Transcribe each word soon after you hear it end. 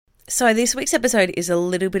So this week's episode is a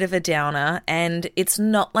little bit of a downer, and it's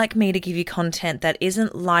not like me to give you content that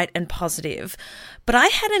isn't light and positive. But I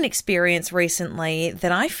had an experience recently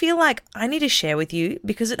that I feel like I need to share with you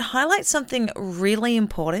because it highlights something really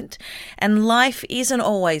important, and life isn't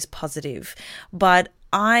always positive. But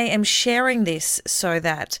I am sharing this so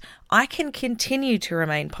that I can continue to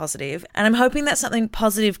remain positive, and I'm hoping that something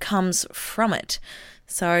positive comes from it.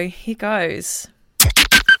 So here goes.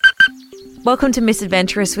 Welcome to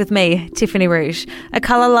Misadventurous with me, Tiffany Rouge, a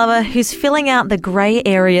colour lover who's filling out the grey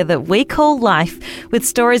area that we call life with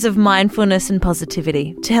stories of mindfulness and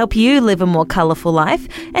positivity to help you live a more colourful life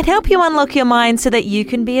and help you unlock your mind so that you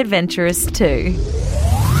can be adventurous too.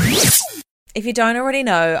 If you don't already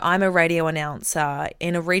know, I'm a radio announcer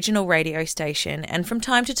in a regional radio station, and from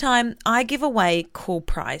time to time, I give away cool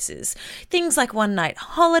prizes. Things like one-night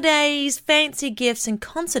holidays, fancy gifts, and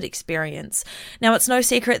concert experience. Now, it's no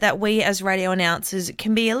secret that we as radio announcers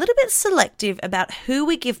can be a little bit selective about who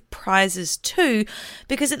we give prizes to,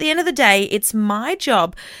 because at the end of the day, it's my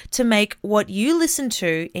job to make what you listen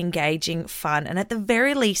to engaging, fun, and at the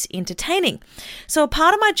very least, entertaining. So a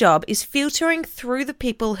part of my job is filtering through the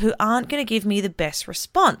people who aren't going to give me the best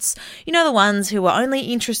response. You know, the ones who are only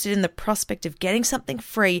interested in the prospect of getting something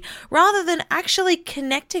free rather than actually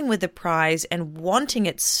connecting with the prize and wanting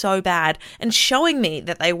it so bad and showing me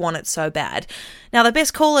that they want it so bad. Now, the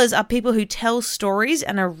best callers are people who tell stories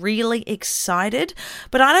and are really excited,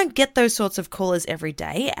 but I don't get those sorts of callers every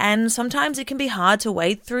day, and sometimes it can be hard to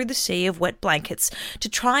wade through the sea of wet blankets to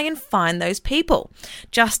try and find those people.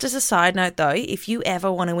 Just as a side note though, if you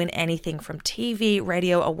ever want to win anything from TV,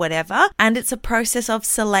 radio or whatever, and it's a process of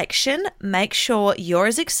selection, make sure you're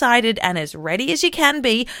as excited and as ready as you can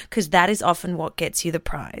be, because that is often what gets you the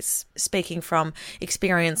prize. Speaking from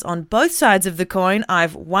experience on both sides of the coin,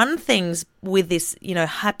 I've won things with this,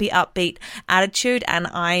 happy, upbeat attitude, and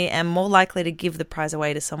I am more likely to give the prize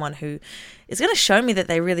away to someone who is going to show me that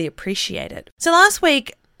they really appreciate it. So last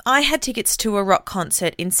week, I had tickets to a rock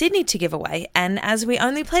concert in Sydney to give away, and as we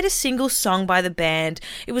only played a single song by the band,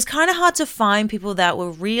 it was kind of hard to find people that were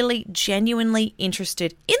really genuinely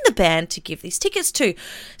interested in the band to give these tickets to.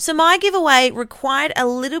 So my giveaway required a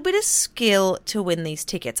little bit of skill to win these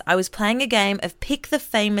tickets. I was playing a game of Pick the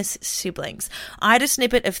Famous Siblings. I had a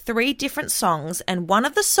snippet of 3 different songs, and one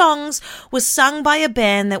of the songs was sung by a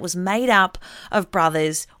band that was made up of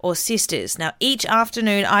brothers or sisters. Now, each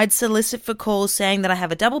afternoon I'd solicit for calls saying that I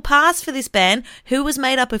have a double pass for this band who was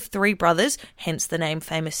made up of 3 brothers, hence the name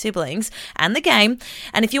Famous Siblings, and the game.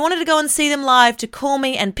 And if you wanted to go and see them live, to call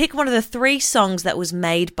me and pick one of the 3 songs that was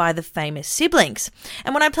made by the Famous Siblings.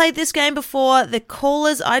 And when I played this game before, the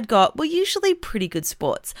callers I'd got were usually pretty good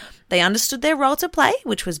sports. They understood their role to play,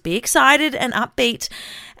 which was be excited and upbeat,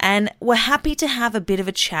 and were happy to have a bit of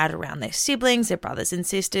a chat around their siblings, their brothers and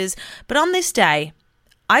sisters. But on this day,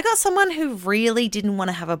 I got someone who really didn't want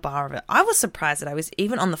to have a bar of it. I was surprised that I was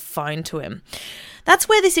even on the phone to him. That's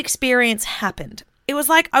where this experience happened. It was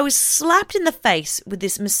like I was slapped in the face with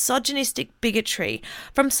this misogynistic bigotry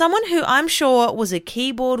from someone who I'm sure was a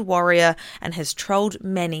keyboard warrior and has trolled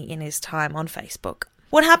many in his time on Facebook.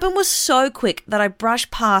 What happened was so quick that I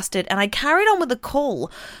brushed past it and I carried on with the call.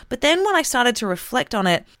 But then when I started to reflect on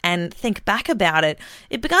it and think back about it,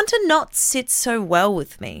 it began to not sit so well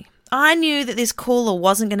with me. I knew that this caller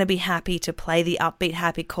wasn't going to be happy to play the upbeat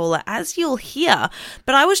happy caller, as you'll hear,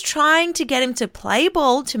 but I was trying to get him to play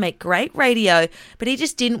ball to make great radio, but he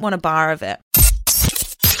just didn't want a bar of it.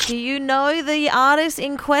 Do you know the artist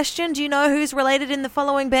in question? Do you know who's related in the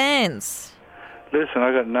following bands? Listen,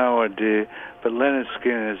 I got no idea, but Leonard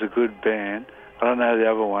Skinner is a good band. I don't know the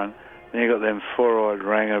other one. Then you got them Four-Eyed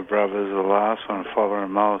Ranger Brothers, the last one, 500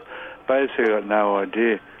 Miles. Basically, I got no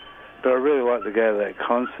idea. But I'd really like to go to that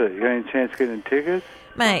concert. You got any chance of getting tickets?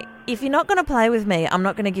 Mate, if you're not going to play with me, I'm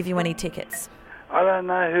not going to give you any tickets. I don't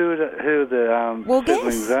know who the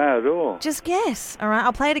siblings guess. are at all. Just guess. All right,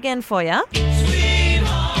 I'll play it again for you.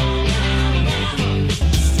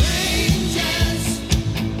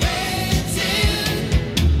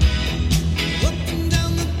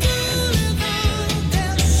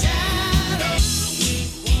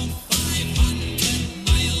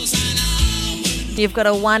 You've got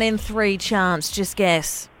a 1 in 3 chance. Just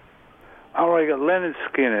guess. Oh, you got Leonard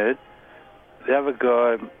Skinner. The other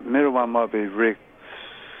guy, middle one might be Rick.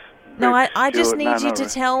 No, I just need you to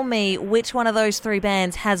tell me which one of those 3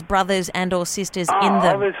 bands has brothers and or sisters in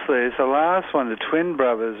them. Obviously, it's the last one, the twin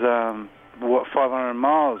brothers, 500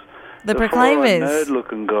 Miles. The Proclaimers.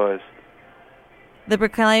 Nerd-looking guys. The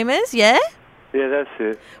Proclaimers, yeah? Yeah, that's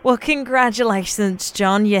it. Well, congratulations,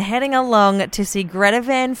 John. You're heading along to see Greta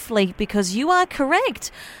Van Fleet because you are correct.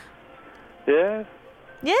 Yeah?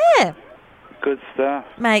 Yeah. Good stuff.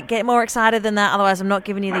 Mate, get more excited than that, otherwise I'm not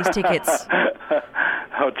giving you these tickets.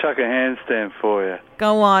 I'll chuck a handstand for you.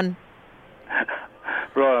 Go on.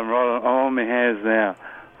 Right on. I'm on my hands now.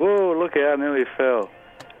 Whoa, look out, nearly fell.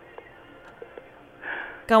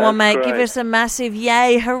 Go on, mate. Great. Give us a massive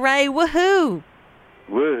yay, hooray, woohoo.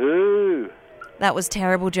 Woohoo! That was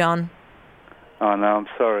terrible, John. Oh, no, I'm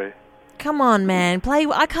sorry. Come on, man. Play.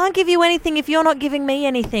 I can't give you anything if you're not giving me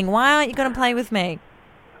anything. Why aren't you going to play with me?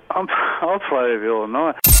 I'll play with you all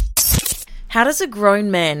night. How does a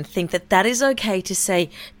grown man think that that is okay to say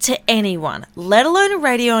to anyone, let alone a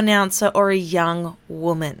radio announcer or a young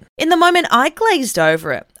woman? In the moment, I glazed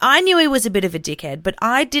over it. I knew he was a bit of a dickhead, but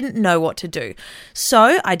I didn't know what to do.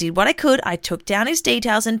 So I did what I could. I took down his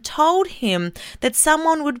details and told him that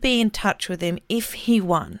someone would be in touch with him if he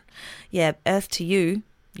won. Yeah, earth to you,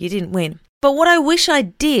 you didn't win. But what I wish I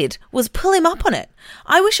did was pull him up on it.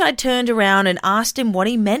 I wish I'd turned around and asked him what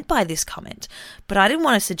he meant by this comment. But I didn't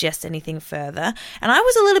want to suggest anything further. And I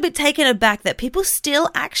was a little bit taken aback that people still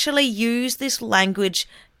actually use this language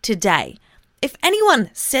today. If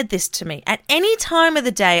anyone said this to me at any time of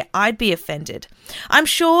the day, I'd be offended. I'm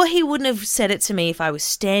sure he wouldn't have said it to me if I was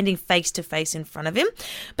standing face to face in front of him,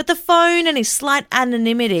 but the phone and his slight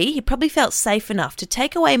anonymity, he probably felt safe enough to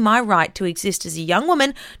take away my right to exist as a young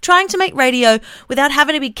woman trying to make radio without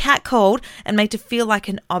having to be catcalled and made to feel like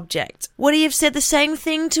an object. Would he have said the same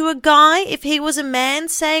thing to a guy if he was a man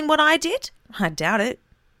saying what I did? I doubt it.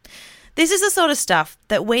 This is the sort of stuff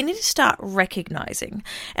that we need to start recognizing.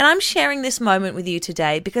 And I'm sharing this moment with you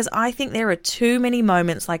today because I think there are too many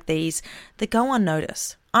moments like these that go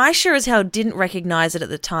unnoticed. I sure as hell didn't recognize it at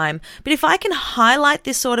the time, but if I can highlight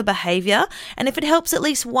this sort of behavior, and if it helps at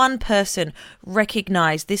least one person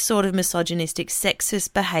recognize this sort of misogynistic,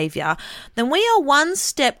 sexist behavior, then we are one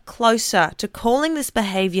step closer to calling this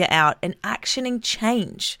behavior out and actioning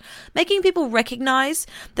change. Making people recognize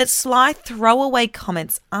that sly throwaway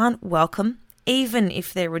comments aren't welcome, even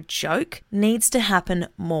if they're a joke, needs to happen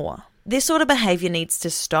more. This sort of behavior needs to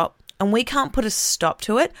stop. And we can't put a stop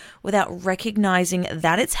to it without recognizing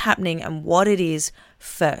that it's happening and what it is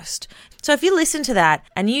first. So if you listen to that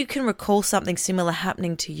and you can recall something similar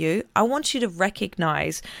happening to you, I want you to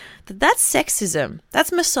recognize that that's sexism.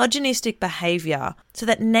 That's misogynistic behavior. So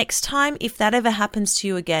that next time, if that ever happens to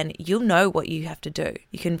you again, you'll know what you have to do.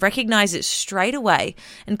 You can recognize it straight away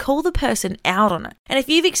and call the person out on it. And if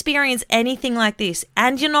you've experienced anything like this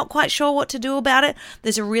and you're not quite sure what to do about it,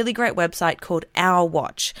 there's a really great website called Our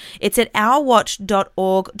Watch. It's at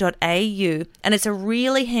ourwatch.org.au, and it's a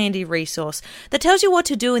really handy resource that tells you what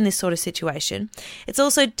to do in this sort of situation. It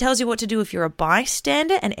also tells you what to do if you're a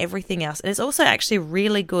bystander and everything else. And it's also actually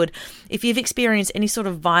really good if you've experienced any sort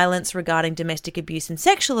of violence regarding domestic abuse and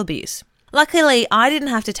sexual abuse. Luckily, I didn't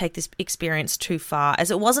have to take this experience too far,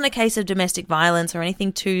 as it wasn't a case of domestic violence or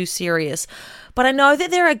anything too serious. But I know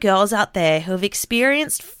that there are girls out there who have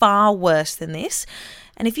experienced far worse than this.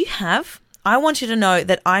 And if you have, I want you to know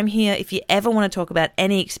that I'm here if you ever want to talk about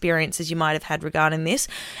any experiences you might have had regarding this,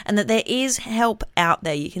 and that there is help out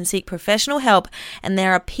there. You can seek professional help, and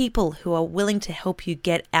there are people who are willing to help you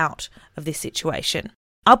get out of this situation.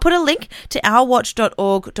 I'll put a link to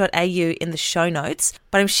ourwatch.org.au in the show notes,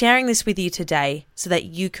 but I'm sharing this with you today so that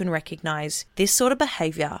you can recognize this sort of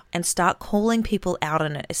behavior and start calling people out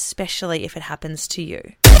on it, especially if it happens to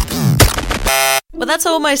you. Well, that's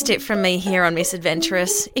almost it from me here on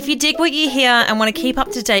Misadventurous. If you dig what you hear and want to keep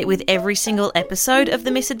up to date with every single episode of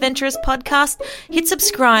the Misadventurous podcast, hit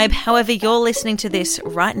subscribe however you're listening to this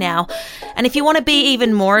right now. And if you want to be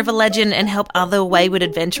even more of a legend and help other wayward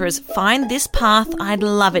adventurers find this path, I'd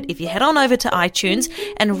love it if you head on over to iTunes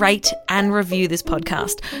and rate and review this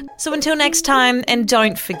podcast. So until next time, and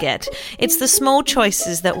don't forget, it's the small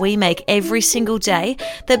choices that we make every single day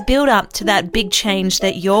that build up to that big change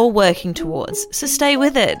that you're working towards. So stay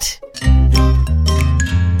with it.